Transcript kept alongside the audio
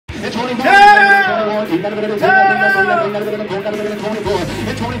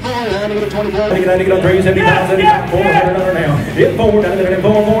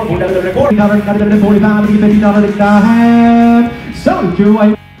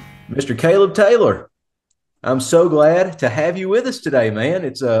Mr. Caleb Taylor, I'm so glad to have you with us today, man.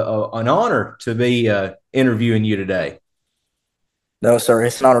 It's an honor to be interviewing you today. No, sir.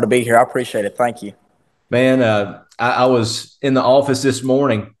 It's an honor to be here. I appreciate it. Thank you. Man, I was in the office this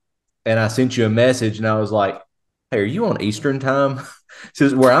morning and I sent you a message and I was like, hey, are you on Eastern time? This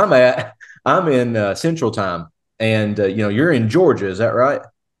is where I'm at. I'm in Central time. And, you're in Georgia. Is that right?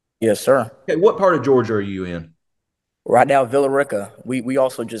 Yes, sir. Okay, what part of Georgia are you in? Right now, Villa Rica. We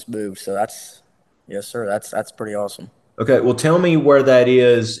also just moved, so that's yes, sir. That's pretty awesome. Okay, well, tell me where that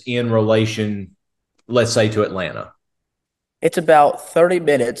is in relation, let's say, to Atlanta. It's about 30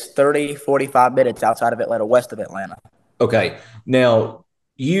 minutes, 45 minutes outside of Atlanta, west of Atlanta. Okay, now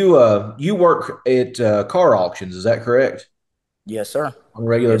you work at car auctions, is that correct? Yes, sir. On a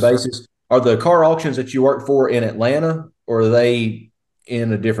regular Yes, sir. basis. Are the car auctions that you work for in Atlanta, or are they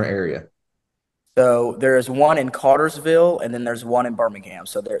in a different area? So there's one in Cartersville, and then there's one in Birmingham.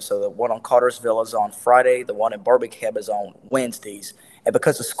 So the one on Cartersville is on Friday. The one in Birmingham is on Wednesdays. And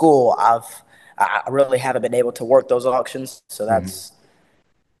because of school, I really haven't been able to work those auctions. So Mhm. that's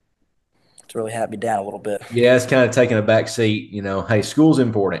it's really had me down a little bit. Yeah, it's kind of taking a back seat. Hey, school's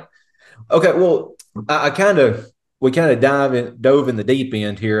important. Okay, well, I kind of we kind of dove in the deep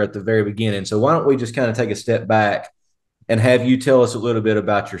end here at the very beginning. So why don't we just kind of take a step back and have you tell us a little bit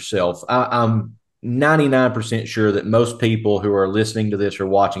about yourself? I'm 99% sure that most people who are listening to this or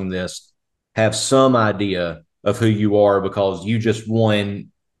watching this have some idea of who you are because you just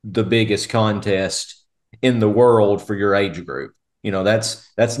won the biggest contest in the world for your age group.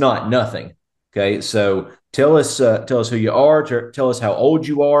 That's not nothing. Okay, so tell us who you are. Tell us how old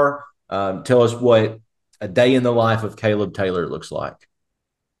you are. Tell us what a day in the life of Caleb Taylor looks like.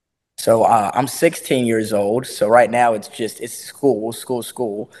 So I'm 16 years old. So right now it's school.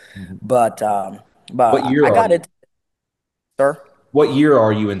 Mhm. But What year I are got you? it, sir. What year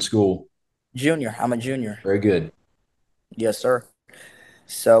are you in school? Junior. I'm a junior. Very good. Yes, sir.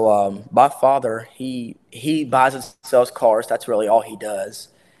 So my father he buys and sells cars. That's really all he does.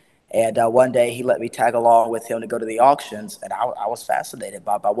 And one day he let me tag along with him to go to the auctions, and I was fascinated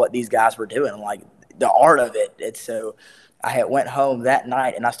by what these guys were doing, like the art of it. And so I had went home that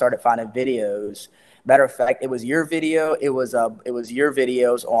night and I started finding videos. Matter of fact, it was your video. It was your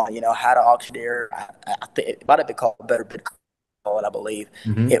videos on how to auctioneer. I think it might have been called Better Bid Call, I believe.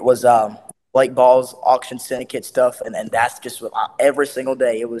 Hmm. It was Blake Ball's auction syndicate stuff, and that's just what every single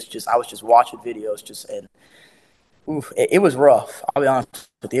day. It was just I was just watching videos, just and oof, it was rough. I'll be honest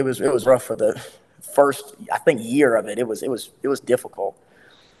with you. It was rough for the first, I think, year of it. It was difficult.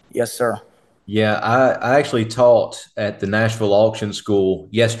 Yes, sir. Yeah, I actually taught at the Nashville Auction School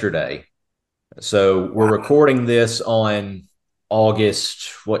yesterday. So we're Wow. recording this on August,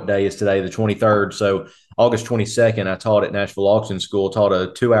 what day is today? The 23rd. So August 22nd, I taught at Nashville Auction School, taught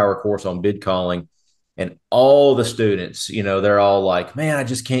a 2 hour course on bid calling. And all the students, they're all like, man, I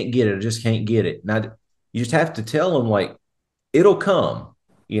just can't get it. I just can't get it. And you just have to tell them, like, it'll come,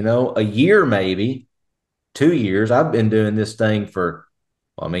 a year, maybe 2 years. I've been doing this thing for,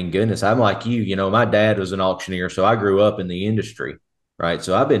 well, I mean, goodness, I'm like you. My dad was an auctioneer, so I grew up in the industry, right?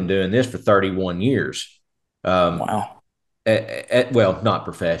 So I've been doing this for 31 years. Um, Wow. well, not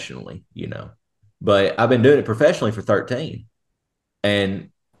professionally, but I've been doing it professionally for 13. And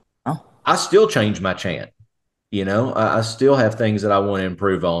Oh, I still change my chant. I still have things that I want to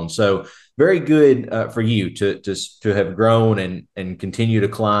improve on. So very good for you to have grown and continue to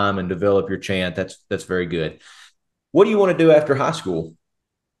climb and develop your chant. That's very good. What do you want to do after high school?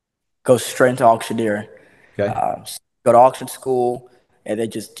 go straight into auctioneering. Okay. Uh, Go to auction school, and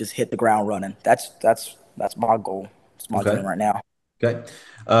then just hit the ground running. That's my goal. It's my Okay. dream right now. Okay.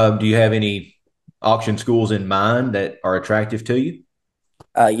 Do you have any auction schools in mind that are attractive to you?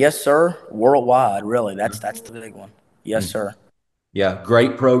 Yes, sir. Worldwide, really. That's the big one. Yes, Mhm. sir. Yeah,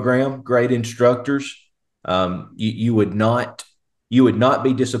 great program, great instructors. You would not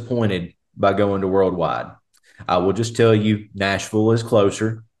be disappointed by going to Worldwide. I will just tell you, Nashville is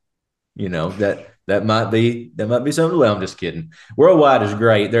closer. That might be something. Well, I'm just kidding. Worldwide is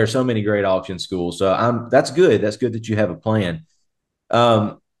great. There are so many great auction schools. So that's good. That's good that you have a plan.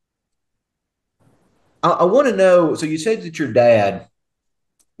 Um, I want to know. So you said that your dad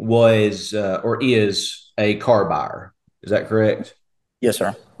was or is a car buyer. Is that correct? Yes,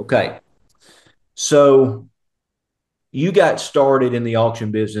 sir. Okay. So you got started in the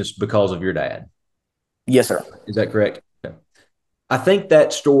auction business because of your dad. Yes, sir. Is that correct? Okay. I think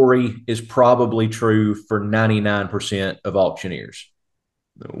that story is probably true for 99% of auctioneers.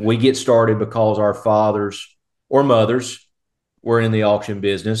 We get started because our fathers or mothers were in the auction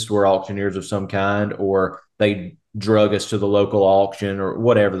business, were auctioneers of some kind, or they drug us to the local auction or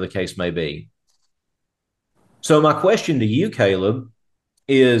whatever the case may be. So, my question to you, Caleb,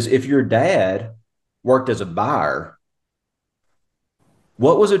 is if your dad worked as a buyer,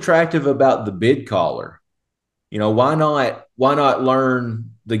 what was attractive about the bid caller? Why not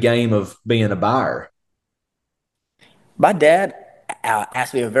learn the game of being a buyer? My dad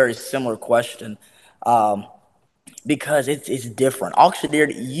asked me a very similar question. Um, because it's different. Auctioneer,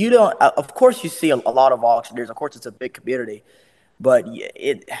 you don't. Of course, you see a lot of auctioneers. Of course, it's a big community, but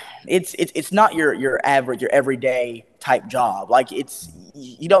it's not your average, your everyday type job. Like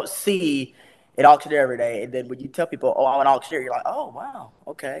you don't see an auctioneer every day, and then when you tell people, "Oh, I'm an auctioneer," you're like, "Oh, wow,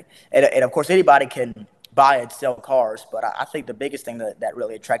 okay." And of course, anybody can buy and sell cars, but I think the biggest thing that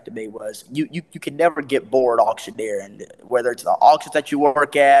really attracted me was you can never get bored auctioneer, and whether it's the auctions that you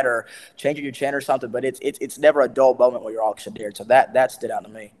work at or changing your chain or something, but it's never a dull moment when you're auctioneer. So that stood out to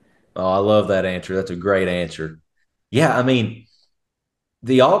me. Oh, I love that answer. That's a great answer. Yeah, I mean,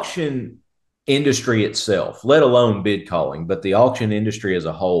 the auction industry itself, let alone bid calling, but the auction industry as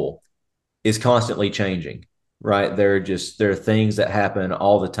a whole is constantly changing, right? There are things that happen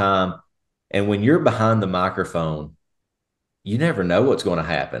all the time. And when you're behind the microphone, you never know what's going to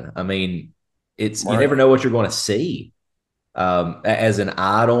happen. I mean, it's you Right. never know what you're going to see as an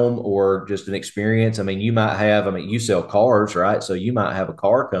item or just an experience. I mean, you sell cars, right? So you might have a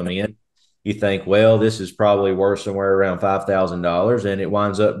car come in. You think, well, this is probably worth somewhere around $5,000, and it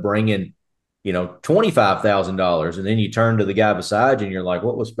winds up bringing, $25,000, and then you turn to the guy beside you, and you're like,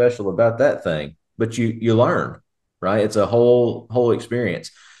 what was special about that thing? But you learn, right? It's a whole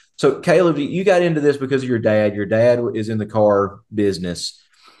experience. So, Caleb, you got into this because of your dad. Your dad is in the car business.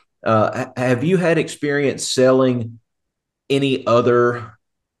 Have you had experience selling any other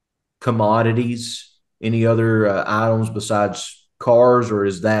commodities, any other items besides cars, or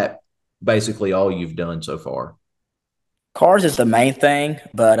is that basically all you've done so far? Cars is the main thing,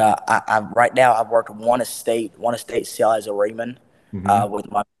 but I right now I've worked one estate sale as a ringman Mm-hmm. with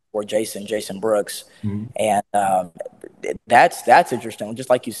my or Jason Brooks, Mm-hmm. and that's interesting. Just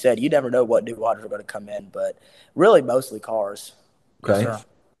like you said, you never know what new waters are going to come in, but really mostly cars. Yes, Okay. sir.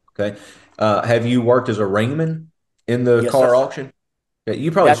 Okay. Have you worked as a ringman in the Yes, sir. car auction? Yeah,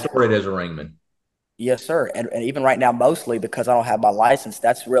 you probably That's started as a ringman. Yes, sir. And even right now, mostly because I don't have my license,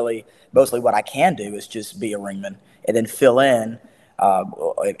 that's really mostly what I can do is just be a ringman and then fill in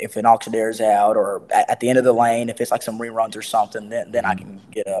if an auctioneer is out or at the end of the lane, if it's like some reruns or something, then I Mm-hmm. can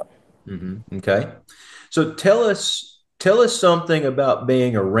get up. Mm-hmm. Okay. So tell us something about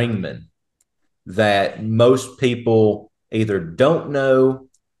being a ringman that most people either don't know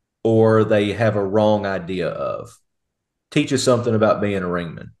or they have a wrong idea of. Teach us something about being a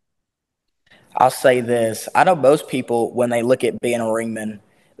ringman. I'll say this. I know most people, when they look at being a ringman,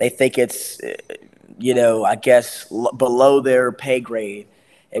 they think it's, I guess below their pay grade.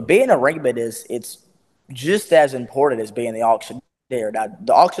 And being a ringman it's just as important as being the auctioneer. Now,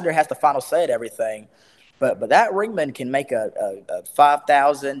 the auctioneer has the final say at everything, but that ringman can make a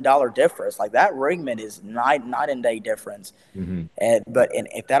 $5,000 difference. Like that ringman is night and day difference. Mm-hmm. And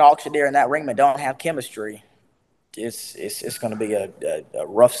if that auctioneer and that ringman don't have chemistry, it's going to be a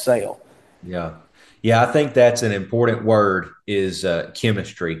rough sale. Yeah. Yeah, I think that's an important word is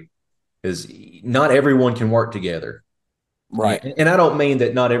chemistry, is not everyone can work together. Yeah, Right. and I don't mean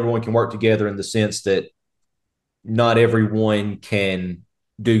that not everyone can work together in the sense that not everyone can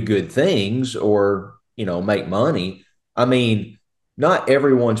do good things or, make money. I mean, not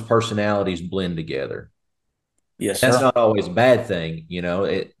everyone's personalities blend together. Yes, That's sir. not always a bad thing,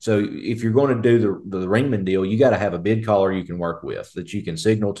 So if you're going to do the ringman deal, you got to have a bid caller you can work with that you can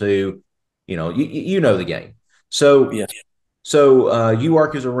signal to. You know the game. So Yes. you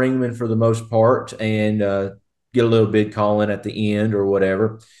work as a ringman for the most part and get a little bid calling at the end or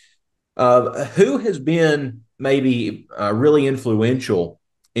whatever. Who has been maybe really influential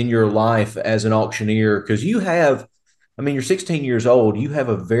in your life as an auctioneer? Because I mean, you're 16 years old. You have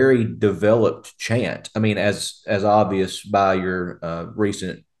a very developed chant. I mean, as obvious by your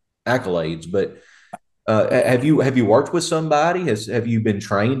recent accolades. But have you worked with somebody? Have you been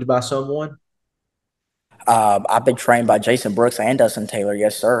trained by someone? I've been trained by Jason Brooks and Dustin Taylor,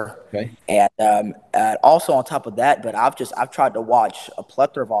 yes, sir. Okay. And also on top of that, but I've tried to watch a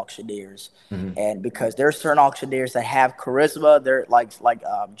plethora of auctioneers, Hmm. and because there's certain auctioneers that have charisma, they're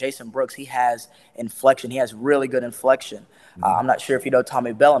Jason Brooks. He has inflection. He has really good inflection. Hmm. I'm not sure if you know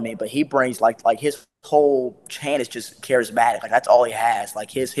Tommy Bellamy, but he brings like his whole chant is just charismatic. Like that's all he has.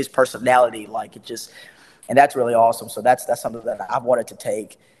 Like his personality, like it just, and that's really awesome. So that's something that I've wanted to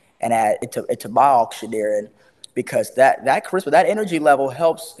take and add into my auctioneer, and because that charisma, that energy level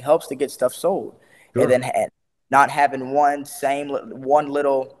helps to get stuff sold, and Sure. then not having one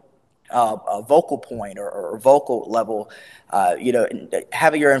little vocal point or vocal level,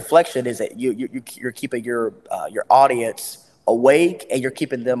 having your inflection is that you're keeping your audience awake, and you're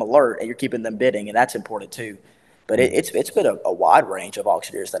keeping them alert, and you're keeping them bidding, and that's important too. But it's been a wide range of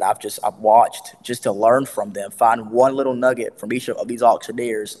auctioneers that I've watched just to learn from them, find one little nugget from each of these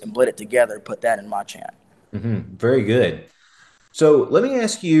auctioneers and blend it together, put that in my chant. Very good. So let me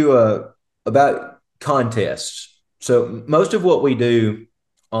ask you about contests. So most of what we do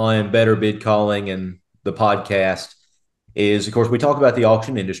on Better Bid Calling and the podcast is, of course, we talk about the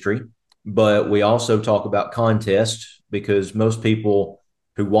auction industry, but we also talk about contests because most people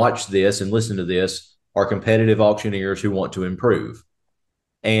who watch this and listen to this are competitive auctioneers who want to improve.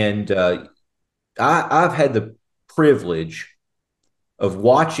 And I've had the privilege of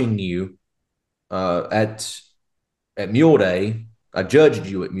watching you uh, at at Mule Day. I judged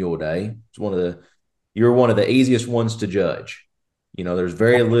you at Mule Day. It's one of the You're one of the easiest ones to judge. There's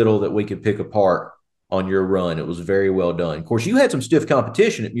very little that we could pick apart on your run. It was very well done. Of course, you had some stiff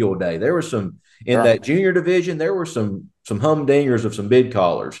competition at Mule Day. There were some in Sure. that junior division. There were some humdingers of some bid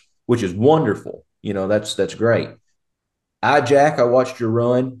callers, which is wonderful. That's great. IJAC, I watched your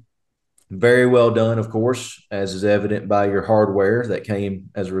run. Very well done, of course, as is evident by your hardware that came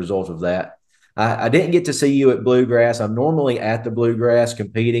as a result of that. I didn't get to see you at Bluegrass. I'm normally at the Bluegrass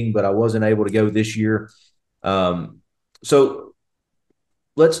competing, but I wasn't able to go this year. Um, so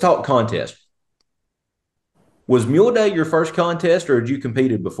let's talk contest. Was Mule Day your first contest, or had you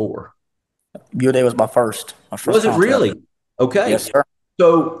competed before? Mule Day was my first Was it contest. really? Okay. Yes, sir.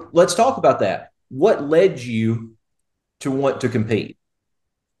 So let's talk about that. What led you to want to compete?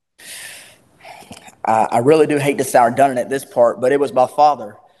 I really do hate to sound redundant at this part, but it was my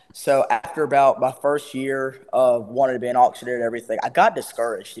father. So after about my first year of wanting to be an auctioneer and everything, I got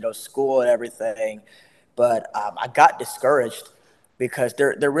discouraged, school and everything. But I got discouraged because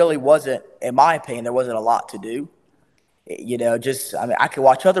there really wasn't, in my opinion, there wasn't a lot to do. Just I mean, I can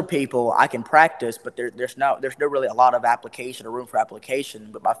watch other people, I can practice, but there's no really a lot of application or room for application.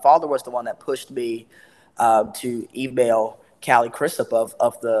 But my father was the one that pushed me to email Callie Christop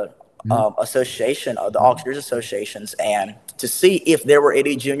of the Mhm. association of the auctioneers associations, and to see if there were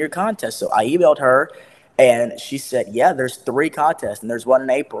any junior contests. So I emailed her, and she said, "Yeah, there's 3 contests, and there's one in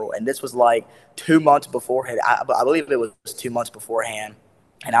April." And this was like 2 months beforehand. I believe it was 2 months beforehand,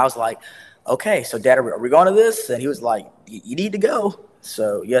 and I was like, okay, so Dad, are we going to this? And he was like, you need to go.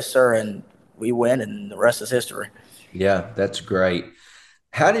 So yes, sir. And we went, and the rest is history. Yeah, that's great.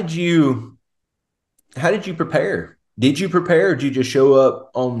 How did you how did you prepare? Did you prepare, or did you just show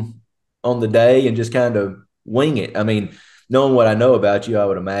up on the day and just kind of wing it? I mean, knowing what I know about you, I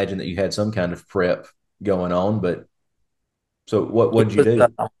would imagine that you had some kind of prep going on. But so what It did you was,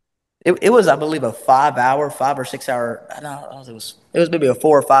 do? it was, I believe, a 5 hour, 5 or 6 hour. I don't know, it was maybe a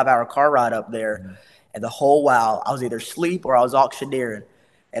 4 or 5 hour car ride up there, and the whole while I was either asleep or I was auctioneering,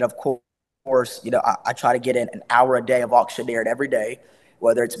 and of course, I try to get in an hour a day of auctioneering every day.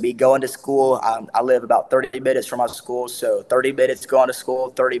 Whether it's me going to school, I live about 30 minutes from my school, so 30 minutes going to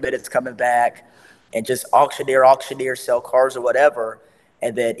school, 30 minutes coming back, and just auctioneer, sell cars or whatever.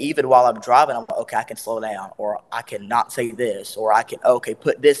 And then even while I'm driving, I'm like, okay, I can slow down, or I can not say this, or I can, okay,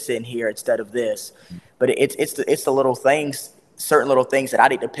 put this in here instead of this. But it's the little things, certain little things that I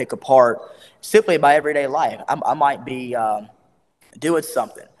need to pick apart simply in my everyday life. I might be doing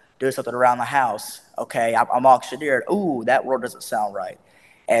something, around the house. Okay, I'm auctioneering. Ooh, that word doesn't sound right.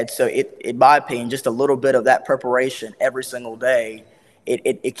 And so, in my opinion, just a little bit of that preparation every single day,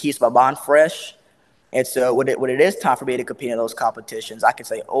 it keeps my mind fresh. And so when it is time for me to compete in those competitions, I can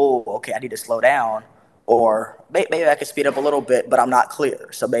say, oh, okay, I need to slow down, or maybe I can speed up a little bit, but I'm not clear.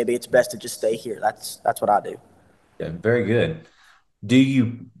 So maybe it's best to just stay here. That's what I do. Yeah, very good. Do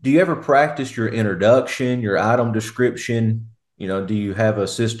you ever practice your introduction, your item description? Do you have a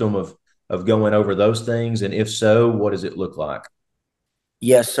system of going over those things? And if so, what does it look like?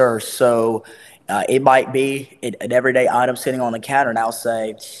 Yes, sir. So it might be an everyday item sitting on the counter, and I'll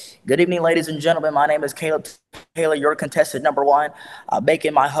say, "Good evening, ladies and gentlemen. My name is Caleb Taylor, your contestant number one,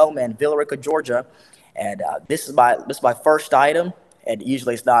 making my home in Villa Rica, Georgia. And this is my first item, and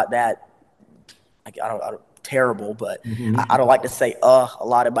usually it's not that I don't terrible, but I don't like to say a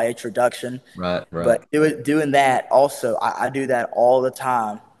lot in my introduction. Right, right. But doing that also, I do that all the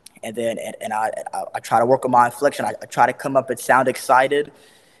time, and then I try to work on my inflection. I try to come up and sound excited.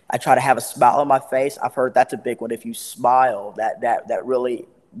 I try to have a smile on my face. I've heard that's a big one. If you smile, that really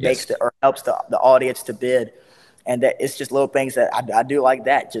makes Yes. the or helps the audience to bid, and that it's just little things that I do like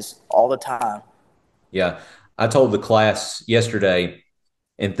that just all the time. Yeah. I told the class yesterday,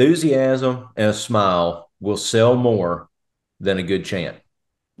 enthusiasm and a smile will sell more than a good chant.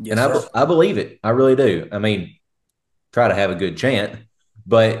 And Yes, sir. I believe it. I really do. I mean, try to have a good chant,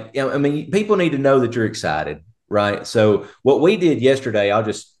 but I mean, people need to know that you're excited, right? So what we did yesterday, I'll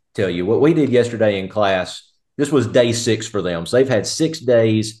just tell you what we did yesterday in class. This was day 6 for them. So they've had 6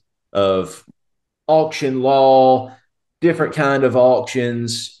 days of auction law, different kind of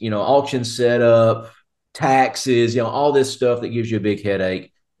auctions, auction setup, taxes, all this stuff that gives you a big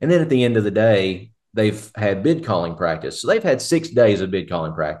headache. And then at the end of the day, they've had bid calling practice. So they've had 6 days of bid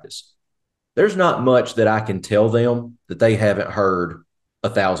calling practice. There's not much that I can tell them that they haven't heard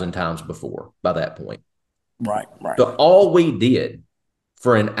 1,000 times before by that point. Right, right, So all we did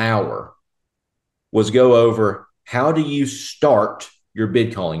for an hour was go over how do you start your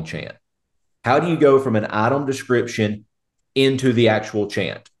bid calling chant? How do you go from an item description into the actual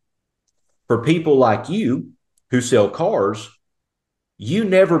chant? For people like you who sell cars, you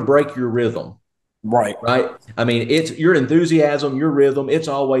never break your rhythm, right. right? I mean, it's your enthusiasm, your rhythm, it's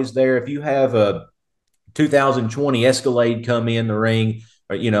always there. If you have a 2020 Escalade come in the ring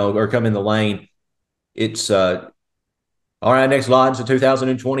or come in the lane, it's all right, next line is a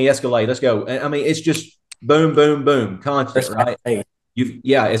 2020 Escalade. Let's go. I mean, it's just boom, boom, boom, constant, There's right?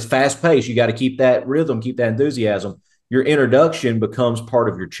 Yeah, it's fast paced. You got to keep that rhythm, keep that enthusiasm. Your introduction becomes part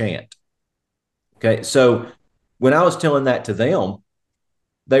of your chant. Okay. So when I was telling that to them,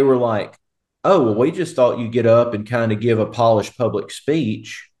 they were like, oh, well, we just thought you get up and kind of give a polished public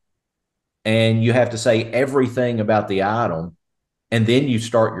speech and you have to say everything about the item and then you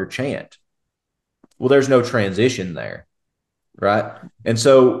start your chant. Well, there's no transition there. Right. And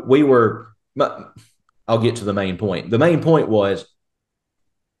so I'll get to the main point. The main point was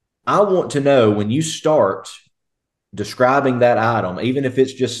I want to know when you start describing that item, even if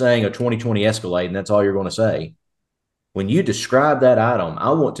it's just saying a 2020 Escalade and that's all you're going to say, when you describe that item,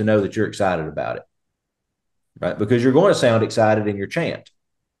 I want to know that you're excited about it, right? Because you're going to sound excited in your chant.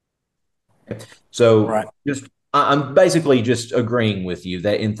 So right. I'm basically just agreeing with you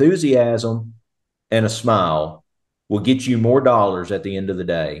that enthusiasm and a smile will get you more dollars at the end of the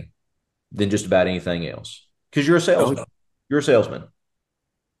day than just about anything else because you're a Oh, salesman. You're a salesman.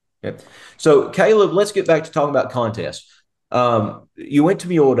 Okay. So, Caleb, let's get back to talking about contests. You went to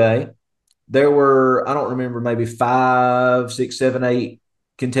Mule Day. There were, I don't remember, maybe 5, 6, 7, 8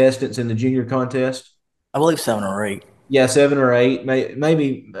 contestants in the junior contest. I believe 7 or 8. Yeah, 7 or 8,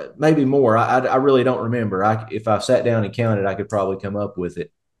 maybe more. I really don't remember. If I sat down and counted, I could probably come up with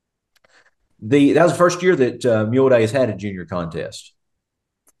it. That was the first year that Mule Day has had a junior contest.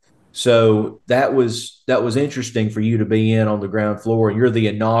 So that was interesting for you to be in on the ground floor, and you're the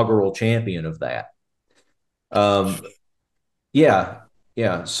inaugural champion of that. Um, yeah,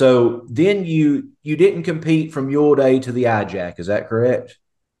 yeah. So then you didn't compete from Mule Day to the IJAC, is that correct?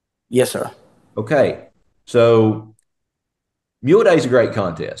 Yes, sir. Okay. So Mule Day is a great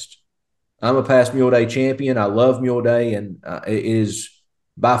contest. I'm a past Mule Day champion. I love Mule Day, and it is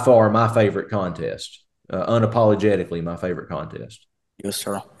by far my favorite contest. Unapologetically, my favorite contest. Yes,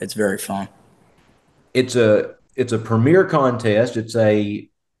 sir. It's very fun. It's a premier contest. It's a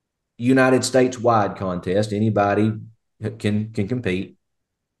United States wide contest. Anybody can compete,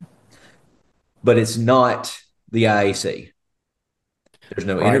 but it's not the IAC. There's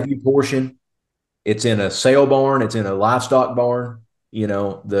no Right. interview portion. It's in a sale barn. It's in a livestock barn.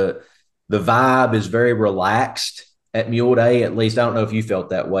 The vibe is very relaxed at Mule Day. At least I don't know if you felt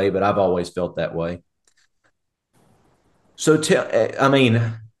that way, but I've always felt that way. So I mean,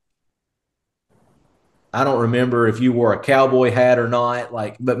 I don't remember if you wore a cowboy hat or not,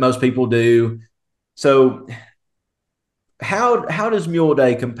 but most people do. So how does Mule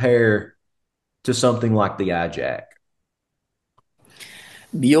Day compare to something like the IJAC?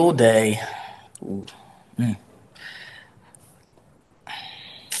 Mule Day. Ooh, and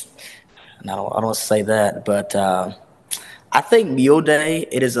I don't say that, but I think Mule Day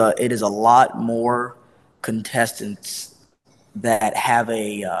it is a lot more contestants that have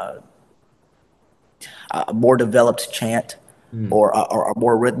a more developed chant Hmm. or a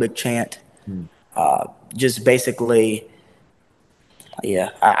more rhythmic chant. Hmm. Just basically, Yeah,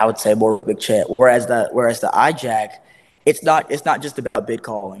 I would say more big chant. Whereas the IJAC, it's not just about bid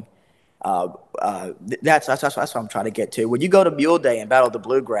calling. Uh, that's what I'm trying to get to. When you go to Mule Day and Battle of the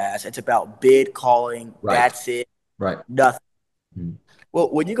Bluegrass, it's about bid calling. Right. That's it. Right. Nothing. Mhm. Well,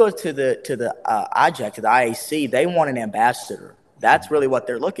 when you go to the IJAC, to the IAC, they want an ambassador. That's really what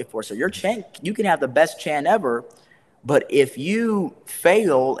they're looking for. So your chant, you can have the best chant ever, but if you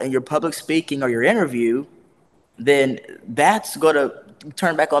fail in your public speaking or your interview, then that's going to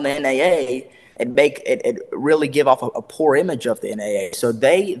turn back on the NAA and make it really give off a poor image of the NAA. So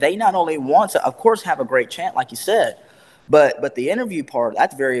they not only want to, of course, have a great chant, like you said, but the interview part,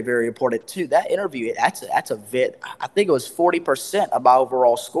 that's very very important too. That interview, that's a bit. I think it was 40% of my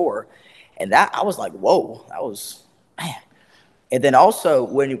overall score, and that I was like, whoa, that was man. And then also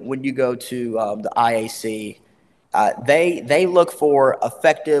when you go to the IAC, they look for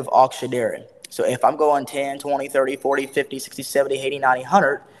effective auctioneering. So if I'm going 10, 20, 30, 40, 50, 60, 70, 80, 90,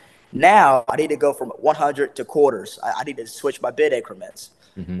 100, now I need to go from 100 to quarters. I need to switch my bid increments.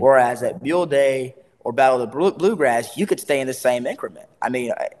 Mhm. Whereas at Mule Day or Battle of the Bluegrass, you could stay in the same increment. I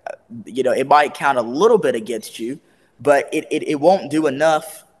mean, it might count a little bit against you, but it won't do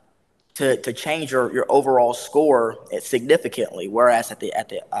enough to change your overall score significantly. Whereas at the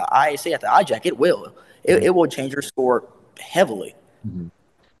IAC, at the IJAC, it will. It, Mhm. it will change your score heavily. Mhm.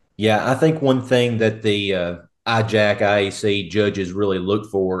 Yeah, I think one thing that the IJAC IAC judges really look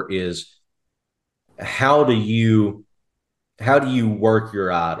for is how do you how do you work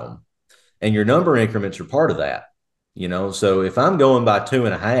your item, and your number increments are part of that. So if I'm going by two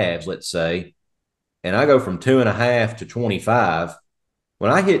and a halves, let's say, and I go from two and a half to 25,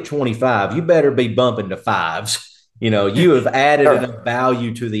 when I hit 25, you better be bumping to fives. You have added Sure. enough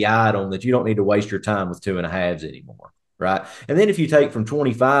value to the item that you don't need to waste your time with two and a halves anymore. Right. And then if you take from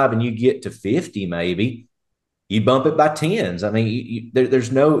 25 and you get to 50, maybe you bump it by tens. I mean,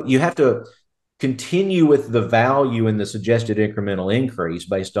 there's no, you have to continue with the value in the suggested incremental increase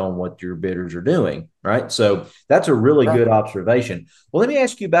based on what your bidders are doing. Right. So that's a really Sure. good observation. Well, let me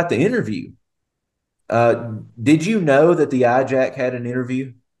ask you about the interview. Did you know that the IJAC had an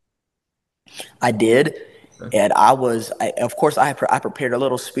interview? I did, and of course, I prepared a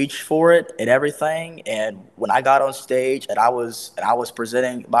little speech for it and everything. And when I got on stage and I was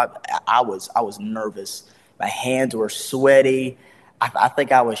presenting, I was nervous. My hands were sweaty. I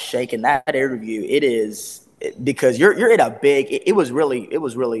think I was shaking. That interview, because you're in a big. It was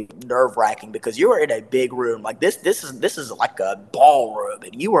really nerve wracking because you were in a big room like this. This is like a ballroom,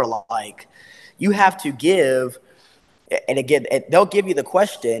 and you were like, you have to give, and again, they'll give you the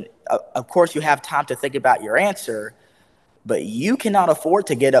question. Of course, you have time to think about your answer, but you cannot afford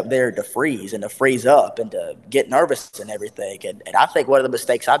to get up there to freeze and to freeze up and to get nervous and everything. And I think one of the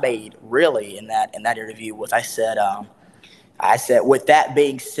mistakes I made really in that interview was I said, with that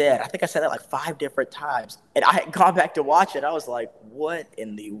being said, I think I said that like 5 different times, and I had gone back to watch it. I was like, what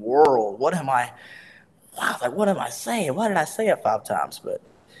in the world? What am I? Wow, like what am I saying? Why did I say it 5 times? But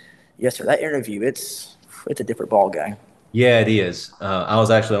yes, sir, that interview, it's a different ball game. Yeah, it is. I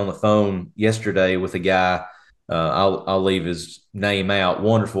was actually on the phone yesterday with a guy. I'll leave his name out.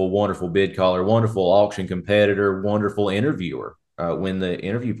 Wonderful, wonderful bid caller, wonderful auction competitor, wonderful interviewer. When the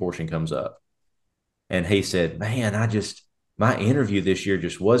interview portion comes up, and he said, "Man, my interview this year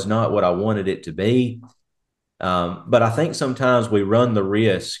just was not what I wanted it to be." But I think sometimes we run the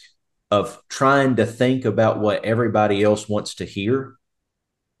risk of trying to think about what everybody else wants to hear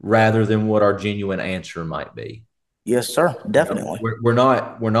rather than what our genuine answer might be. Yes, sir, definitely. We're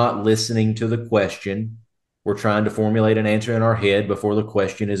not listening to the question. We're trying to formulate an answer in our head before the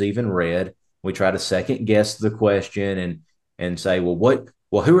question is even read. We try to second guess the question and say,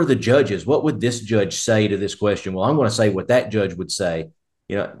 well, who are the judges? What would this judge say to this question? Well, I'm going to say what that judge would say.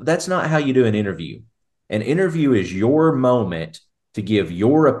 That's not how you do an interview. An interview is your moment to give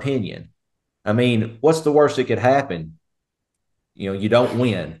your opinion. I mean, what's the worst that could happen? You don't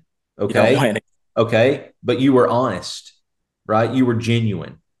win. You don't Okay. win. Okay. But you were honest, right? You were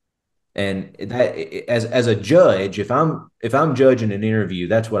genuine. And that, as a judge, if I'm judging an interview,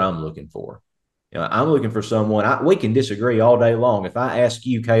 that's what I'm looking for. I'm looking for someone. We can disagree all day long. If I ask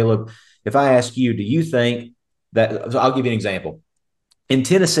you, Caleb, if I ask you, do you think that? So I'll give you an example. In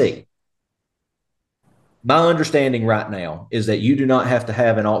Tennessee, my understanding right now is that you do not have to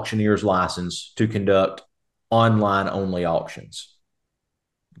have an auctioneer's license to conduct online only auctions.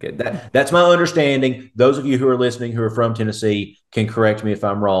 Okay, that's my understanding. Those of you who are listening who are from Tennessee can correct me if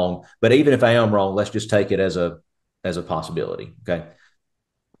I'm wrong. But even if I am wrong, let's just take it as a possibility. Okay.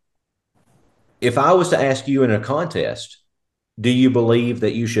 If I was to ask you in a contest, do you believe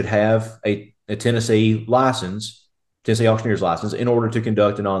that you should have a Tennessee license Tennessee auctioneer's license in order to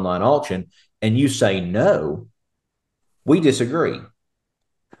conduct an online auction, and you say no, we disagree.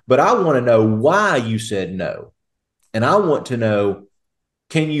 But I want to know why you said no. And I want to know,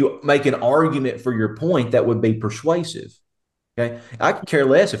 can you make an argument for your point that would be persuasive? Okay. I can care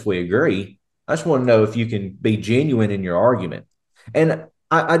less if we agree. I just want to know if you can be genuine in your argument. And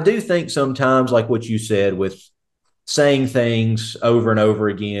I do think sometimes, like what you said, with saying things over and over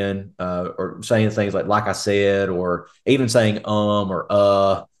again, or saying things like I said, or even saying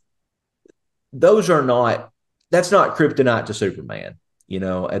or those are not, that's not kryptonite to Superman.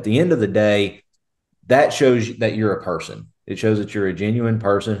 At the end of the day, that shows that you're a person. It shows that you're a genuine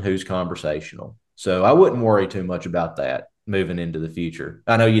person who's conversational. So I wouldn't worry too much about that moving into the future.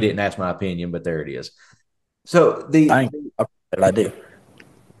 I know you didn't ask my opinion, but there it is. So I I do.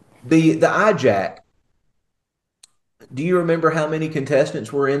 the IJAC, do you remember how many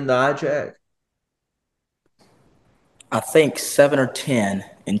contestants were in the IJAC? I think 7 or 10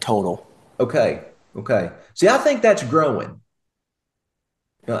 in total. Okay. Okay. See, I think that's growing.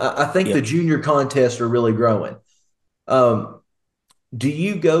 I think Yeah. the junior contests are really growing. Um, do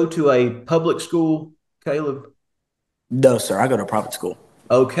you go to a public school, Caleb? No, sir. I go to private school.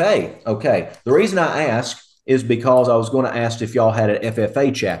 Okay. Okay. The reason I ask is because I was going to ask if y'all had an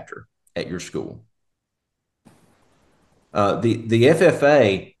FFA chapter at your school. The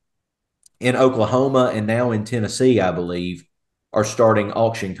FFA in Oklahoma and now in Tennessee, I believe, are starting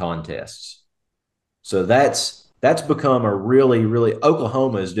auction contests. So that's become a really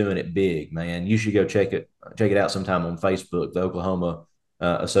Oklahoma is doing it big, man. You should go check it out sometime on Facebook. The Oklahoma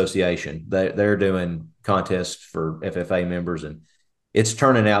Association, they're doing contests for FFA members, and it's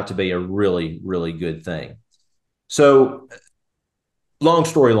turning out to be a really good thing. So, long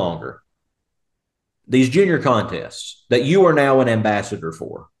story longer, these junior contests that you are now an ambassador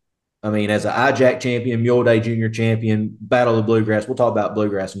for. I mean, as an IJAC champion, Mule Day Junior champion, Battle of Bluegrass. We'll talk about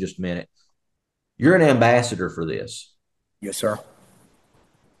Bluegrass in just a minute. You're an ambassador for this. Yes, sir.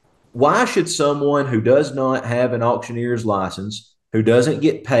 Why should someone who does not have an auctioneer's license, who doesn't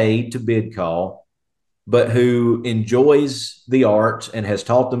get paid to bid call, but who enjoys the arts and has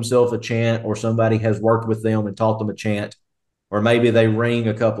taught themselves a chant, or somebody has worked with them and taught them a chant, or maybe they ring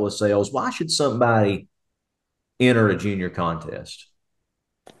a couple of sales, why should somebody enter a junior contest?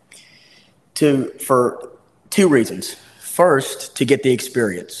 For 2 reasons. First, to get the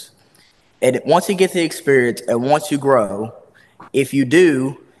experience. And once you get the experience and once you grow, if you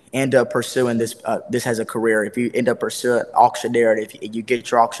do end up pursuing this as a career, if you end up pursuing auctioneer, and if you get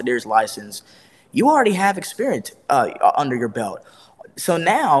your auctioneer's license, you already have experience under your belt. So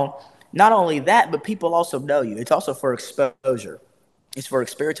now, not only that, but people also know you. It's also for exposure. It's for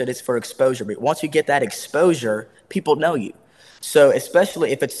experience and it's for exposure. But once you get that exposure, people know you. So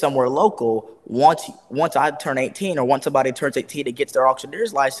especially if it's somewhere local, once I turn 18 or once somebody turns 18 and gets their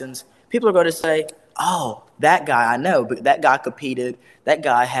auctioneer's license, people are going to say, "Oh, that guy I know, but that guy competed. That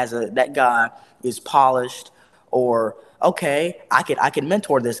guy is polished." Or, "Okay, I can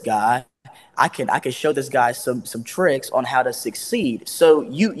mentor this guy. I can show this guy some tricks on how to succeed." So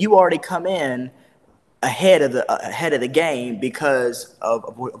you already come in ahead of the game because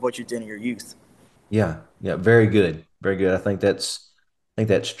of what you did in your youth. Yeah, yeah, very good, very good. I think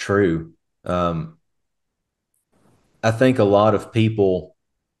that's true. Um, I think a lot of people,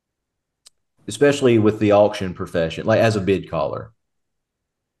 especially with the auction profession, like as a bid caller,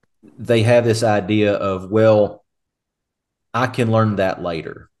 they have this idea of, well, I can learn that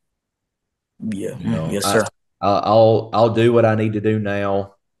later. Yeah. You know, Yes, sir. I'll do what I need to do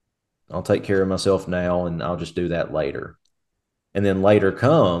now. I'll take care of myself now, and I'll just do that later. And then later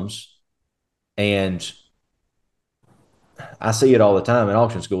comes, and I see it all the time in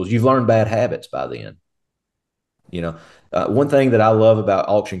auction schools. You've learned bad habits by then. You know, one thing that I love about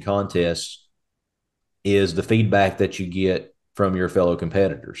auction contests is the feedback that you get from your fellow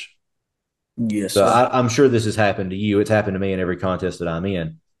competitors. Yes, So sir. I'm sure this has happened to you. It's happened to me in every contest that I'm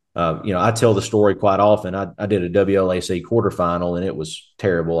in. I tell the story quite often. I did a WLAC quarterfinal and it was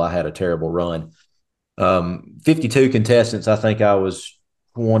terrible. I had a terrible run. 52 contestants. I think I was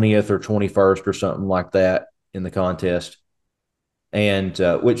 20th or 21st or something like that in the contest, and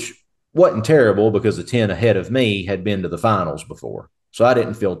which wasn't terrible because the 10 ahead of me had been to the finals before. So I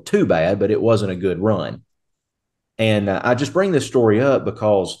didn't feel too bad, but it wasn't a good run. And I just bring this story up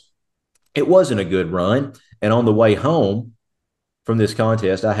because it wasn't a good run. And on the way home from this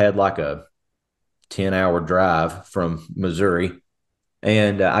contest, I had like a 10-hour drive from Missouri.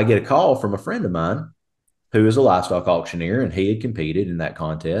 And I get a call from a friend of mine who is a livestock auctioneer, and he had competed in that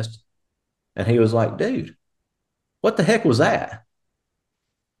contest. And he was like, dude, what the heck was that?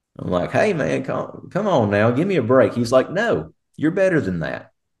 I'm like, hey man, come on now, give me a break. He's like, no, you're better than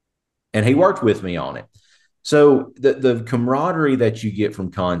that. And he worked with me on it. So the camaraderie that you get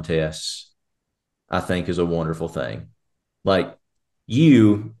from contests, I think, is a wonderful thing. Like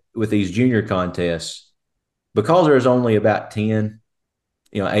you with these junior contests, because there's only about 10,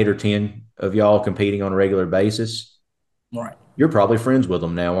 8 or 10 of y'all competing on a regular basis, Right. you're probably friends with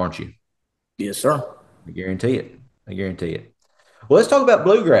them now, aren't you? Yes, sir. I guarantee it. I guarantee it. Well, let's talk about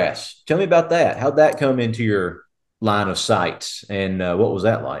bluegrass. Tell me about that. How'd that come into your line of sights, and what was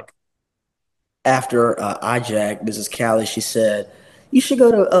that like? After IJAC, Mrs. Callie, she said, "You should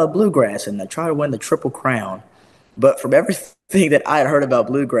go to Bluegrass and try to win the Triple Crown." But from everything that I had heard about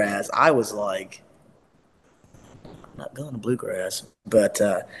Bluegrass, I was like, "I'm not going to Bluegrass." But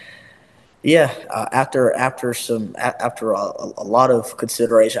yeah, after a lot of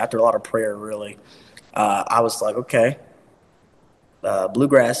consideration, after a lot of prayer, really, I was like, "Okay,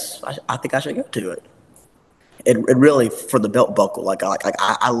 Bluegrass. I think I should go to it." It really for the belt buckle.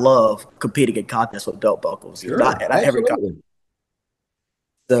 I love competing in contests with belt buckles. Sure, Not every absolutely.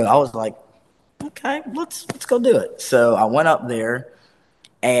 So I was like, okay, let's go do it. So I went up there,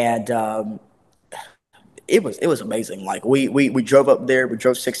 and it was amazing. Like we drove up there. We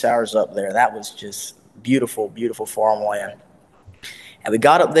drove 6 hours up there. That was just beautiful, beautiful farmland. And we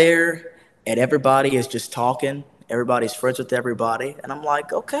got up there, and everybody is just talking. Everybody's friends with everybody, and I'm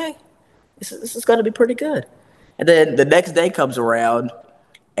like, okay, this is going to be pretty good. And then the next day comes around,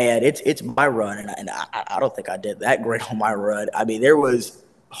 and it's my run, and I don't think I did that great on my run. I mean, there was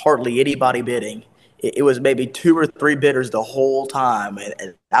hardly anybody bidding. It was maybe two or three bidders the whole time,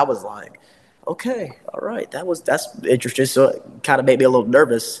 and I was like, okay, all right, that's interesting. So it kind of made me a little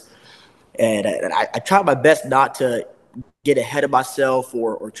nervous, and I tried my best not to get ahead of myself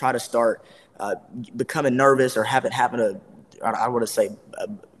or try to start becoming nervous or having a I want to say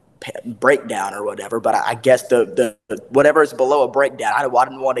breakdown or whatever. But I guess the whatever is below a breakdown, I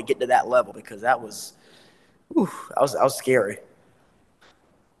didn't want to get to that level because whew, that was scary.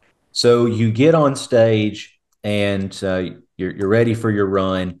 So you get on stage and you're ready for your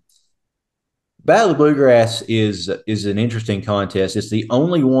run. Battle of Bluegrass is an interesting contest. It's the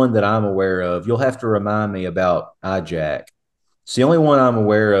only one that I'm aware of. You'll have to remind me about IJAC. It's the only one I'm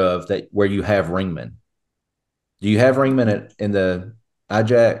aware of that where you have ringmen. Do you have ringmen in the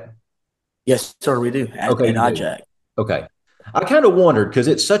IJAC? Yes, sir, we do Okay, at you do. IJAC. Okay. I kind of wondered because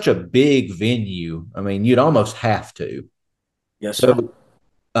it's such a big venue. I mean, you'd almost have to. Yes, So,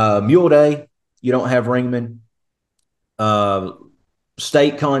 sir. Mule Day, you don't have ringmen. Uh,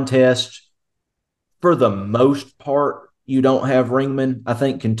 State contest, for the most part, you don't have ringmen. I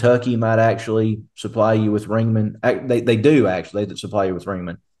think Kentucky might actually supply you with ringmen. They do actually. They supply you with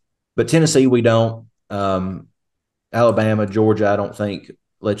ringmen, but Tennessee we don't. Alabama, Georgia, I don't think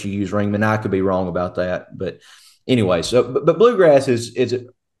let you use ringmen. I could be wrong about that, but anyway. So, but bluegrass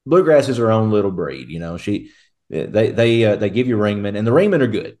bluegrass is her own little breed. They give you ringmen, and the ringmen are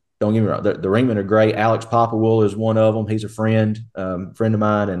good. Don't get me wrong. The ringmen are great. Alex Popawul is one of them. He's a friend of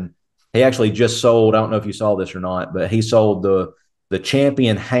mine, and he actually just sold. I don't know if you saw this or not, but he sold the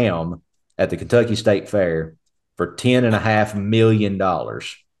champion ham at the Kentucky State Fair for $10.5 million. I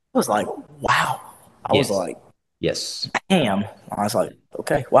was like, wow. I was Yes. like, Yes. damn. I was like,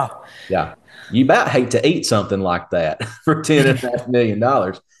 okay, wow. Yeah. You about hate to eat something like that for $10.5 million.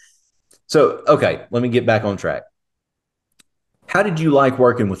 So, okay, let me get back on track. How did you like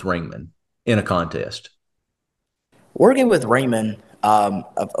working with Ringman in a contest? Working with Raymond,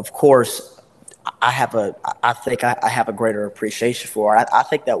 of course, I think I have a greater appreciation for it. I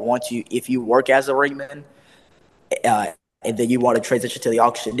think that if you work as a ringman, uh, and then you want to transition to the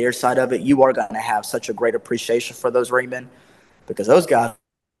auctioneer side of it, you are going to have such a great appreciation for those ringmen because those guys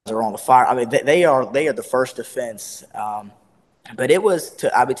are on the fire. I mean, they are the first defense. But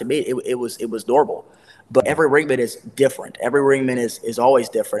to me, it was normal. But every ringman is different. Every ringman is always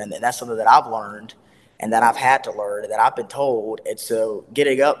different, and that's something that I've learned, and that I've had to learn, and that I've been told. And so,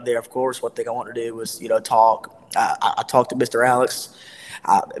 getting up there, of course, one thing I want to do was talk. I talked to Mr. Alex,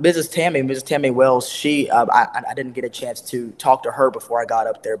 Mrs. Tammy Wells. I didn't get a chance to talk to her before I got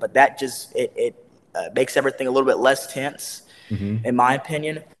up there, but that just it makes everything a little bit less tense Mm-hmm. in my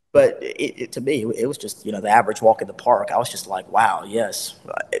opinion. But to me, it was just the average walk in the park. I was just like, wow, yes,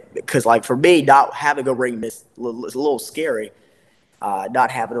 because like for me, not having a ring is a little scary.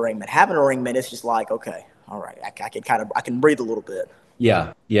 Not having a ring, but having a ring, man, it's just like okay, all right, I can breathe a little bit.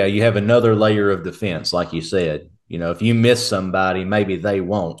 Yeah. Yeah. You have another layer of defense, like you said. If you miss somebody, maybe they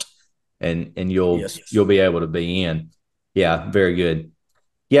won't, and you'll Yes. be able to be in. Yeah. Very good.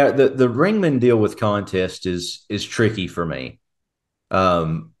 Yeah. The Ringman deal with contest is tricky for me.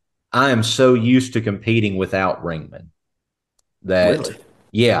 I am so used to competing without ringmen that, Really?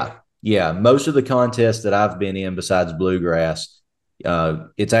 yeah, yeah, most of the contests that I've been in besides Bluegrass,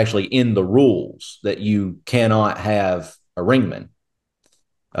 it's actually in the rules that you cannot have a ringman.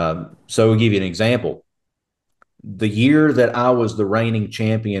 So I'll give you an example. The year that I was the reigning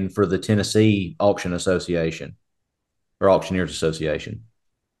champion for the Tennessee Auction Association or Auctioneers Association,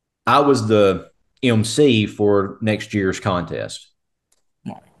 I was the MC for next year's contest.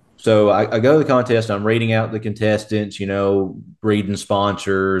 So I go to the contest. I'm reading out the contestants, reading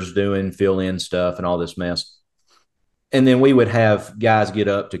sponsors, doing fill in stuff, and all this mess. And then we would have guys get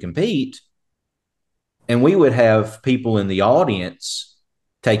up to compete, and we would have people in the audience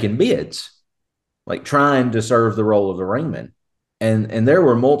taking bids, like trying to serve the role of the ringman. And there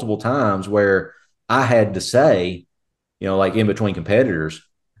were multiple times where I had to say, like in between competitors,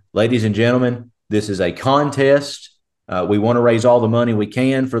 ladies and gentlemen, this is a contest. We want to raise all the money we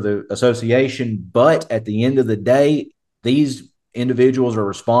can for the association, but at the end of the day, these individuals are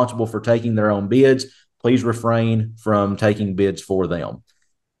responsible for taking their own bids. Please refrain from taking bids for them.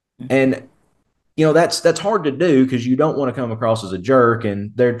 And that's hard to do because you don't want to come across as a jerk,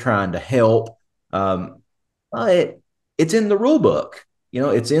 and they're trying to help. Um, but it's in the rule book.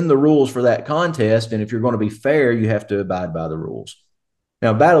 It's in the rules for that contest, and if you're going to be fair, you have to abide by the rules.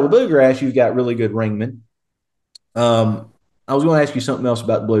 Now, Battle of the Bluegrass, you've got really good ringmen. I was going to ask you something else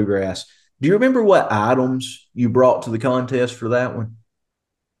about Bluegrass. Do you remember what items you brought to the contest for that one?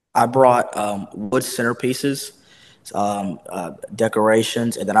 I brought wood centerpieces,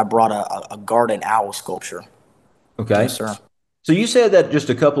 decorations, and then I brought a garden owl sculpture. Yes, Okay. sir. So you said that just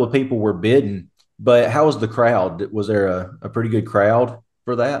a couple of people were bidding, but how was the crowd? Was there a pretty good crowd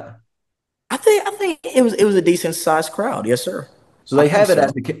for that? I think it was a decent sized crowd. Yes, sir. So I they think have it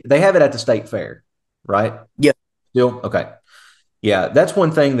so. at the state fair, right? Yeah. Still, okay. Yeah, that's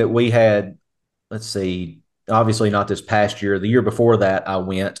one thing that we had. Let's see. Obviously, not this past year. The year before that, I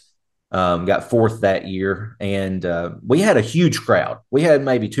went, got fourth that year, and we had a huge crowd. We had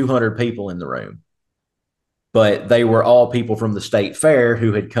maybe 200 people in the room, but they were all people from the state fair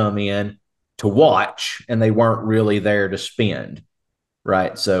who had come in to watch, and they weren't really there to spend.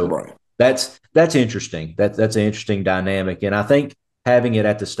 Right. So Right. that's interesting. That's an interesting dynamic, and I think having it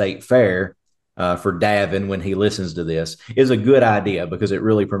at the state fair for Davin when he listens to this is a good idea because it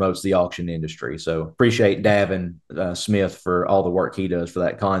really promotes the auction industry. So appreciate Davin Smith for all the work he does for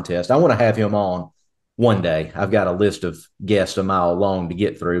that contest. I want to have him on one day. I've got a list of guests a mile long to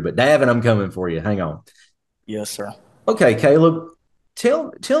get through, but Davin, I'm coming for you. Hang on. Yes, sir. Okay, Caleb,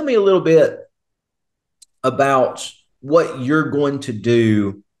 tell me a little bit about what you're going to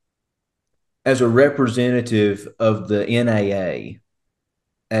do as a representative of the NAA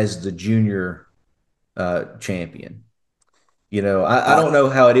as the junior champion. I Uh, don't know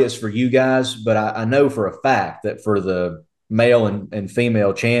how it is for you guys, but I know for a fact that for the male and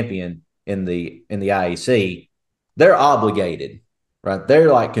female champion in the IEC, they're obligated, right?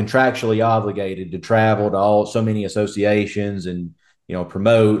 They're like contractually obligated to travel to all so many associations and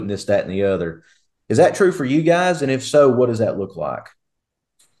promote and this, that, and the other. Is that true for you guys? And if so, what does that look like?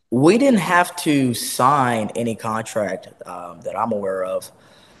 we didn't have to sign any contract that I'm aware of.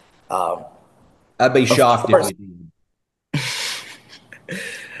 Um, I'd be of shocked if course, you did.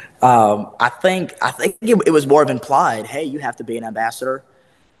 I think it was more of implied. Hey, you have to be an ambassador.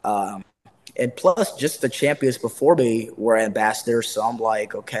 Um, and plus, just the champions before me were ambassadors, so I'm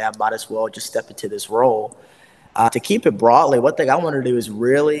like, okay, I might as well just step into this role. To keep it broadly, one thing I want to do is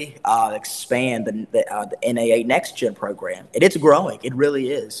really expand the NAA Next Gen program, and it's growing. It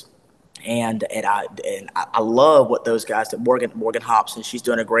really is. And I love what those guys did. Morgan Hobson, she's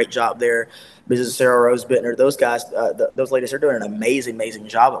doing a great job there. Mrs. Sarah Rose Bittner, those guys, those ladies, are doing an amazing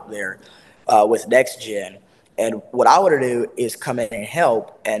job up there with Next Gen. And what I want to do is come in and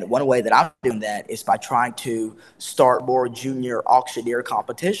help. And one way that I'm doing that is by trying to start more junior auctioneer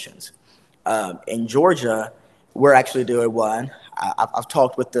competitions. In Georgia, we're actually doing one. I've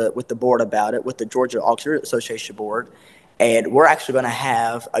talked with the board about it, with the Georgia Auctioneer Association board, and we're actually going to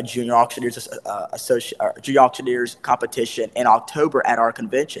have a junior auctioneers competition in October at our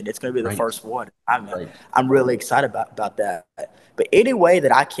convention. It's going to be the Right. first one. I'm Right. I'm really excited about that. But any way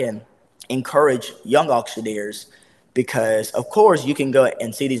that I can encourage young auctioneers, because of course you can go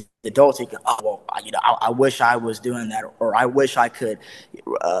and see these adults. You can, oh well, I wish I was doing that, or I wish I could,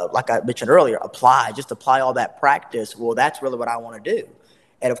 like I mentioned earlier, apply all that practice. Well, that's really what I want to do.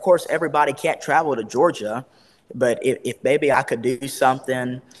 And of course, everybody can't travel to Georgia, but if maybe I could do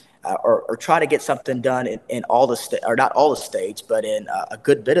something, or try to get something done in all the or not all the states, but in a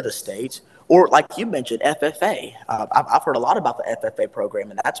good bit of the states, or like you mentioned, FFA. I've heard a lot about the FFA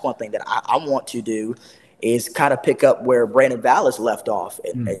program, and that's one thing that I want to do is kind of pick up where Brandon Vallis left off,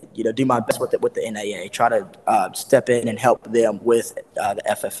 and do my best with the NAA. Try to step in and help them with the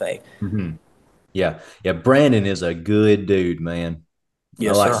FFA. Mm-hmm. Yeah. Yeah. Brandon is a good dude, man. I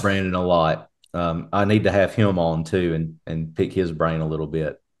Yes, like sir. Brandon a lot. I need to have him on too and pick his brain a little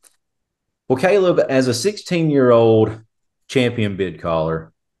bit. Well, Caleb, as a 16-year-old champion bid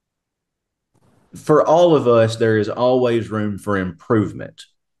caller, for all of us, there is always room for improvement.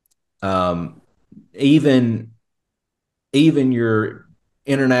 Um, even even your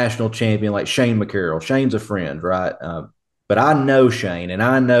international champion like Shane McCarroll. Shane's a friend, right? But I know Shane, and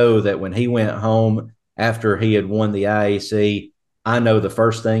I know that when he went home after he had won the IAC, I know the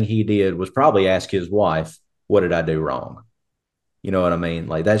first thing he did was probably ask his wife, "What did I do wrong?" You know what I mean?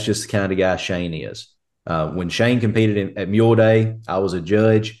 Like that's just the kind of guy Shane is. When Shane competed at Mule Day, I was a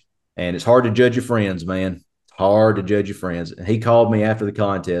judge, and it's hard to judge your friends, man. It's hard to judge your friends. And he called me after the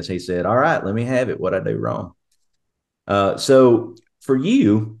contest. He said, "All right, let me have it. What I do wrong?" So for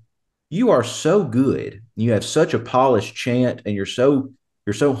you, you are so good. You have such a polished chant, and you're so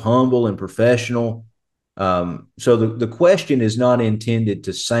humble and professional. So the question is not intended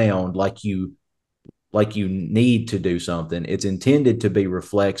to sound like you need to do something. It's intended to be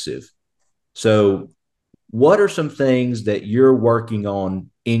reflexive. So, what are some things that you're working on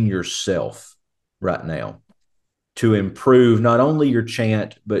in yourself right now to improve not only your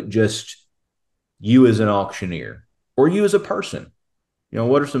chant but just you as an auctioneer or you as a person?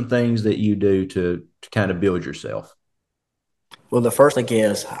 What are some things that you do to kind of build yourself? Well, the first thing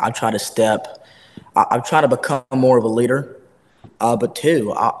is I'm trying to become more of a leader. But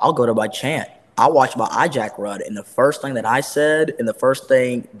two, I'll go to my chant. I watched my IJAC run, and the first thing that I said, and the first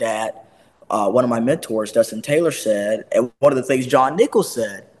thing that one of my mentors, Dustin Taylor, said, and one of the things John Nichols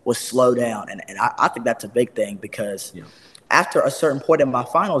said was slow down. And I think that's a big thing because Yeah. after a certain point in my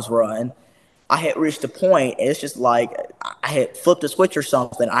finals run, I had reached a point, and it's just like I had flipped a switch or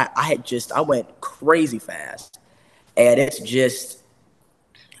something. I went crazy fast. And it's just,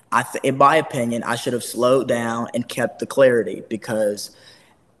 in my opinion, I should have slowed down and kept the clarity because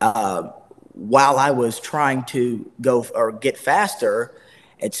while I was trying to go or get faster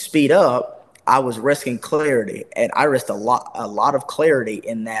and speed up, I was risking clarity, and I risked a lot of clarity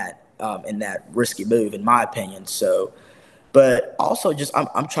in that risky move, in my opinion. So, but also just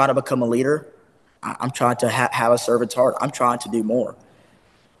I'm trying to become a leader. I'm trying to have a servant's heart. I'm trying to do more.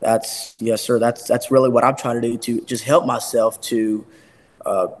 That's yes, sir. That's really what I'm trying to do to just help myself to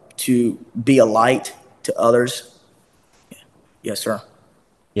be a light to others. Yes, sir.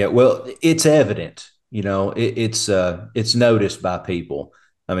 Yeah, well, it's evident. It's noticed by people.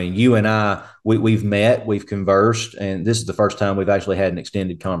 I mean, you and I, we've met, we've conversed, and this is the first time we've actually had an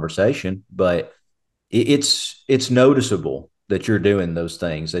extended conversation. But it's noticeable that you're doing those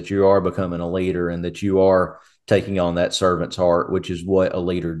things, that you are becoming a leader, and that you are taking on that servant's heart, which is what a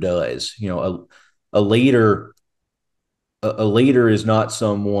leader does. A leader, a leader is not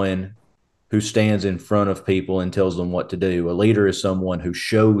someone who stands in front of people and tells them what to do. A leader is someone who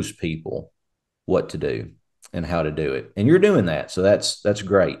shows people what to do and how to do it. And you're doing that. So that's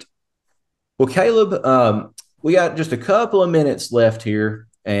great. Well, Caleb, we got just a couple of minutes left here.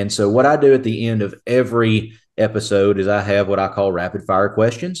 And so, what I do at the end of every episode is I have what I call rapid fire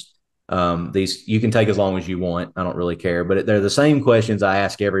questions. These you can take as long as you want. I don't really care, but they're the same questions I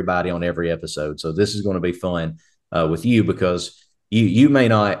ask everybody on every episode. So this is going to be fun with you because you may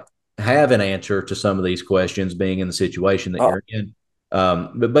not have an answer to some of these questions, being in the situation that Oh, you're in.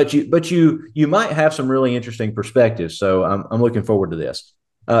 But you might have some really interesting perspectives. So I'm looking forward to this.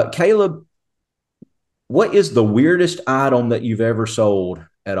 Caleb, what is the weirdest item that you've ever sold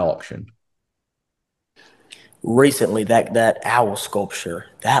at auction? recently that owl sculpture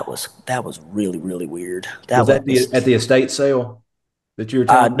that was really weird. Was That that was at the estate sale that you were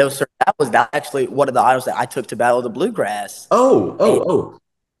telling me? no, sir. That was actually one of the items that I took to battle the bluegrass, Oh, and oh,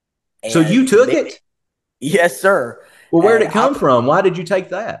 oh. So and you took it? yes, sir. Well, where did And it come from? Why did you take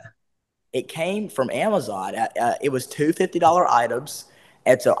that? it came from Amazon. It was two $50 items,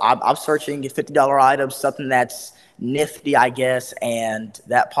 and so I'm searching $50 items, something that's nifty, I guess, and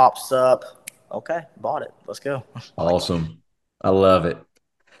that pops up. Okay, bought it. Let's go. Like, Awesome. I love it.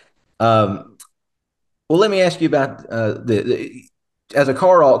 Um, well, let me ask you about as a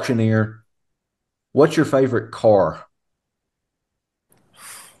car auctioneer, what's your favorite car?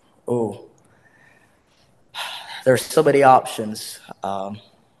 oh, there's so many options.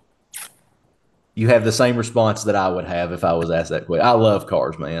 You have the same response that I would have if I was asked that question. I love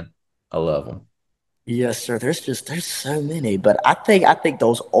cars, man. I love them. Yes, sir. There's so many, but I think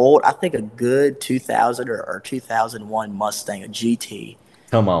those old. I think a good 2000 or 2001 Mustang, a GT,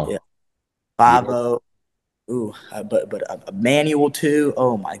 Come yeah, on. Yeah. 50. Ooh, but a manual too.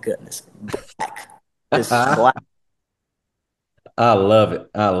 Oh my goodness, black, just black. I love it.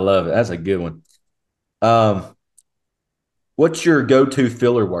 I love it. That's a good one. Um, what's your go-to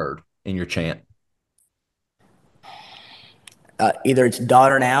filler word in your chant? Either it's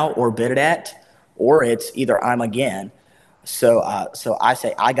daughter now or bid it at, or it's either I'm again. So I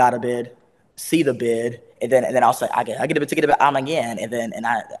say I got a bid, see the bid, and then I'll say I get a bid to get a bid, I'm again, and then and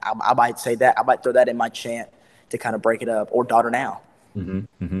I might say that I might throw that in my chant to kind of break it up, or daughter now. Hmm.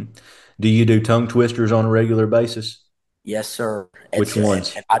 Do you do tongue twisters on a regular basis? Yes, sir. Which It's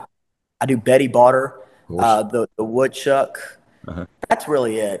ones? and I do Betty Botter, Of course. the woodchuck. Uh-huh. That's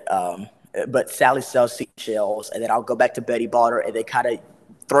really it. But Sally sells seashells, and then I'll go back to Betty Botter, and they kind of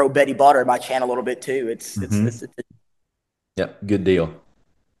throw Betty Botter in my channel a little bit too. Hmm. Yep. Good deal.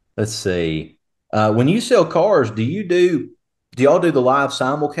 Let's see. When you sell cars, do y'all do the live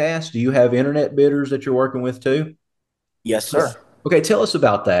simulcast? Do you have internet bidders that you're working with too? Yes, sir. Okay, tell us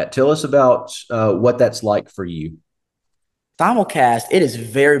about that. Tell us about what that's like for you. Simulcast, it is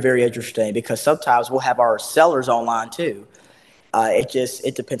very, very interesting because sometimes we'll have our sellers online too.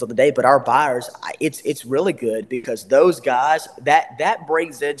 It depends on the day, but our buyers, it's really good because those guys that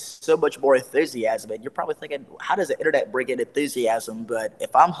brings in so much more enthusiasm. And you're probably thinking, how does the internet bring in enthusiasm? But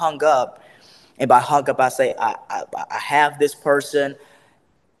if I'm hung up, and by hung up I say I have this person,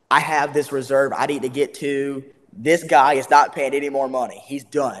 I have this reserve I need to get to. This guy is not paying any more money. He's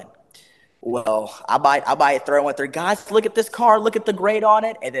done. Well, I might throw in there, guys, look at this car, look at the grade on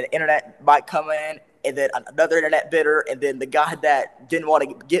it, and then the internet might come in, and then another internet bidder, and then the guy that didn't want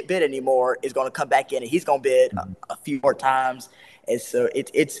to get bid anymore is going to come back in, and he's going to bid a few more times, and so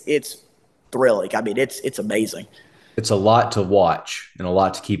it's thrilling. I mean, it's amazing. It's a lot to watch and a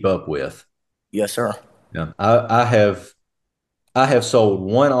lot to keep up with. Yes, sir. Yeah, I have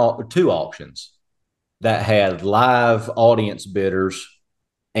sold two auctions that had live audience bidders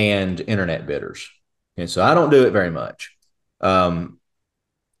and internet bidders, and so I don't do it very much. Um,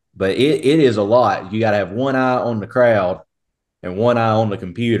 but it is a lot. You got to have one eye on the crowd and one eye on the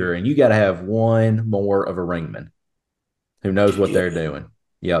computer, and you got to have one more of a ringman who knows what Yeah. they're doing.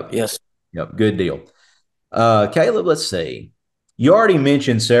 Yep, Yes. yep, good deal. Caleb, let's see. You already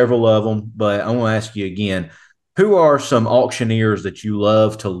mentioned several of them, but I want to ask you again. Who are some auctioneers that you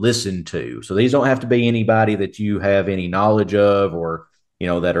love to listen to? So these don't have to be anybody that you have any knowledge of or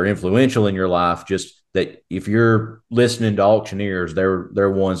that are influential in your life. Just that if you're listening to auctioneers, they're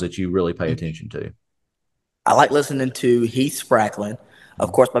ones that you really pay attention to. I like listening to Heath Spracklin.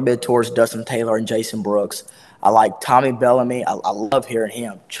 Of course, my mentors, Dustin Taylor and Jason Brooks. I like Tommy Bellamy. I love hearing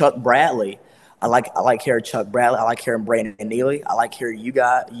him. Chuck Bradley. I like hearing Chuck Bradley. I like hearing Brandon Neely. I like hearing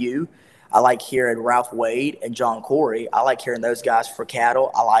you. I like hearing Ralph Wade and John Corey. I like hearing those guys for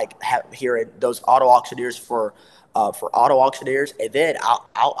cattle. I like hearing those auto auctioneers for auto auctioneers, and then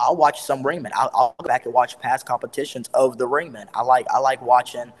I'll watch some ringmen. I'll go back and watch past competitions of the ringmen. I like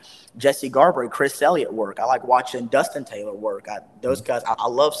watching Jesse Garber and Chris Elliott work. I like watching Dustin Taylor work. Those guys, I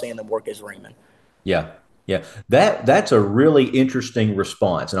love seeing them work as ringmen. Yeah, yeah. That's a really interesting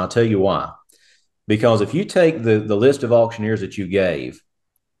response, and I'll tell you why. Because if you take the list of auctioneers that you gave,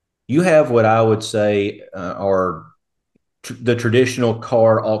 you have what I would say are the traditional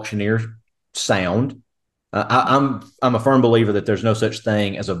car auctioneer sound. I'm a firm believer that there's no such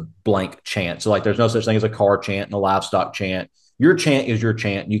thing as a blank chant. So like there's no such thing as a car chant and a livestock chant. Your chant is your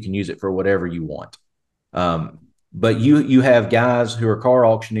chant, and you can use it for whatever you want. Um, but you have guys who are car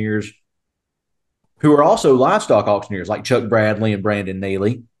auctioneers who are also livestock auctioneers, like Chuck Bradley and Brandon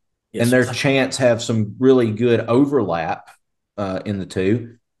Neely, Yes, and sir. their chants have some really good overlap in the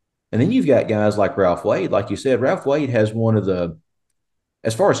two. And then you've got guys like Ralph Wade, like you said. Ralph Wade has one of the,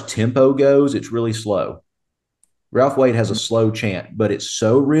 as far as tempo goes, it's really slow. Ralph Wade has a slow chant, but it's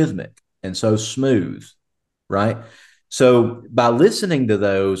so rhythmic and so smooth, right? So by listening to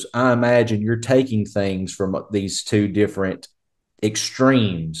those, I imagine you're taking things from these two different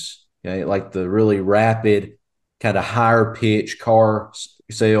extremes, like the really rapid, kind of higher pitch car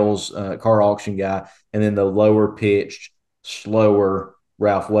sales, car auction guy, and then the lower pitched, slower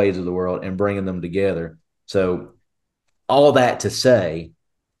Ralph Wades of the world, and bringing them together. So all that to say,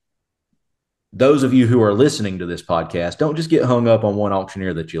 those of you who are listening to this podcast, don't just get hung up on one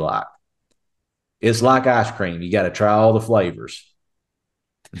auctioneer that you like. It's like ice cream. You got to try all the flavors.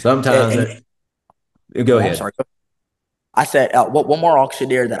 And And, sometimes and go oh, I'm ahead. sorry. I said, one more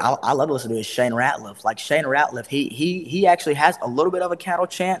auctioneer that I love to listen to is Shane Ratliff. Like Shane Ratliff, he actually has a little bit of a cattle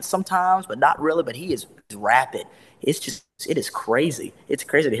chant sometimes, but not really. But he is rapid. It is crazy. It's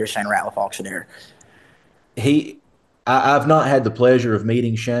crazy to hear Shane Ratliff auctioneer. He, I've not had the pleasure of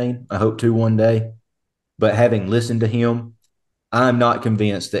meeting Shane. I hope to one day, but having listened to him, I'm not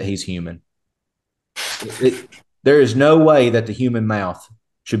convinced that he's human. There is no way that the human mouth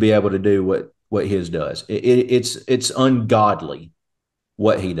should be able to do what his does. It's ungodly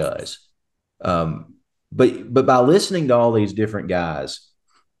what he does. But by listening to all these different guys,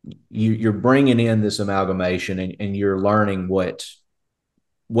 you're bringing in this amalgamation, and you're learning what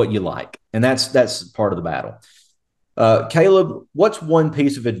you like, and that's part of the battle. Caleb, what's one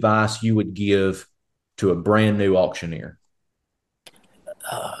piece of advice you would give to a brand new auctioneer?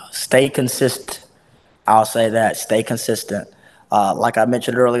 Stay consistent. I'll say that. Stay consistent. Like I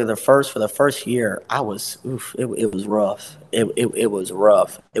mentioned earlier, for the first year, it was rough. It was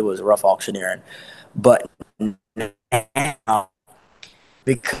rough. It was rough auctioneering. But now,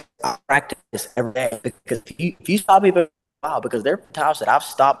 because I practice every day, because if you stop me, because there are times that I've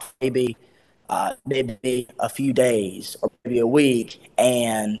stopped maybe a few days or maybe a week,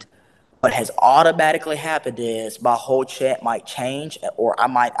 and what has automatically happened is my whole chant might change, or I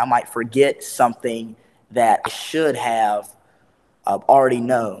might forget something that I should have already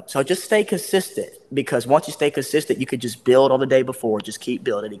known. So just stay consistent, because once you stay consistent, you can just build on the day before. Just keep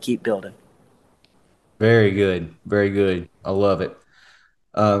building and keep building. Very good, very good. I love it.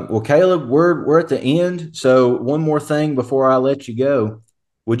 Well, Caleb, we're at the end. So one more thing before I let you go.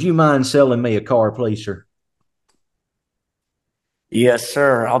 Would you mind selling me a car, please, sir? Yes,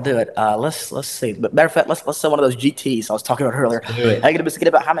 sir. I'll do it. Let's see. But matter of fact, let's sell one of those GTs I was talking about earlier. Do I it. get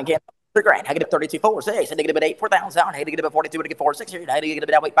about how many games? 3 grand. I get up 32, 4, 6. I get up 8, 4,000. I get up 42, I get 4, 6. I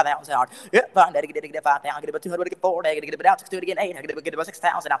get up 8, 5,000. Yeah, fine. I get 5,000. I get up 200, I get 4. I get up 6, 2, again 8. I get up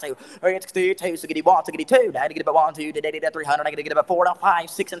 6,000. I'll tell you. I get 62, so get 1, so get 2. I get up 1, 2, I get 300. I get up 4, 5,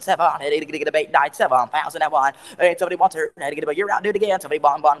 6, and 7. I get up 8, 9, 7,000. I won. Somebody wants her. I get up a year out, do it again. Somebody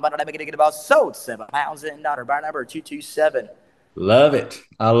bond, but I get up sold $7,000. Bar number 227. Love it.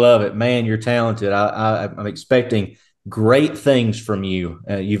 I love it. Man, you're talented. I'm expecting great things from you.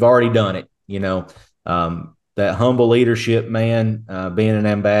 You've already done it. That humble leadership, man, being an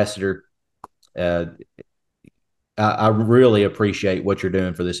ambassador. Uh, I really appreciate what you're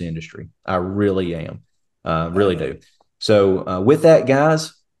doing for this industry. I really am. Really do. So, with that,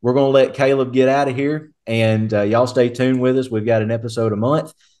 guys, we're going to let Caleb get out of here, and y'all stay tuned with us. We've got an episode a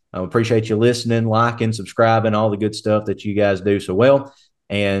month. I appreciate you listening, liking, subscribing, all the good stuff that you guys do so well.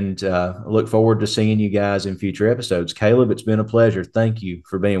 And look forward to seeing you guys in future episodes. Caleb, it's been a pleasure. Thank you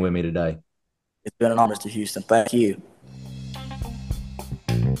for being with me today. It's been an honor, Mr. Houston. Thank you.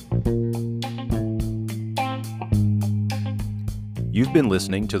 You've been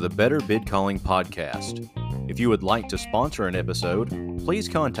listening to the Better Bid Calling podcast. If you would like to sponsor an episode, please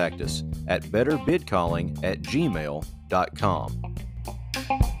contact us at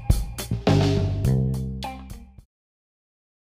betterbidcalling@gmail.com.